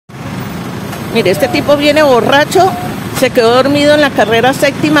Mire, este tipo viene borracho, se quedó dormido en la carrera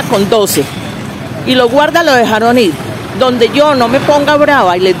séptima con 12. Y los guardas lo dejaron ir. Donde yo no me ponga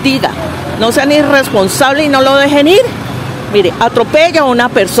brava y les diga, no sean irresponsables y no lo dejen ir, mire, atropella a una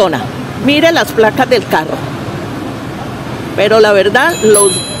persona. Mire las placas del carro. Pero la verdad,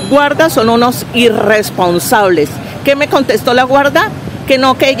 los guardas son unos irresponsables. ¿Qué me contestó la guarda? Que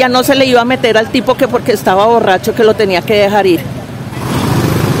no, que ella no se le iba a meter al tipo que porque estaba borracho que lo tenía que dejar ir.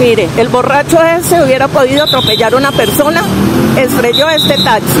 Mire, el borracho ese hubiera podido atropellar a una persona, estrelló este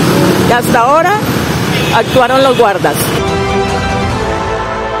taxi. Y hasta ahora actuaron los guardas.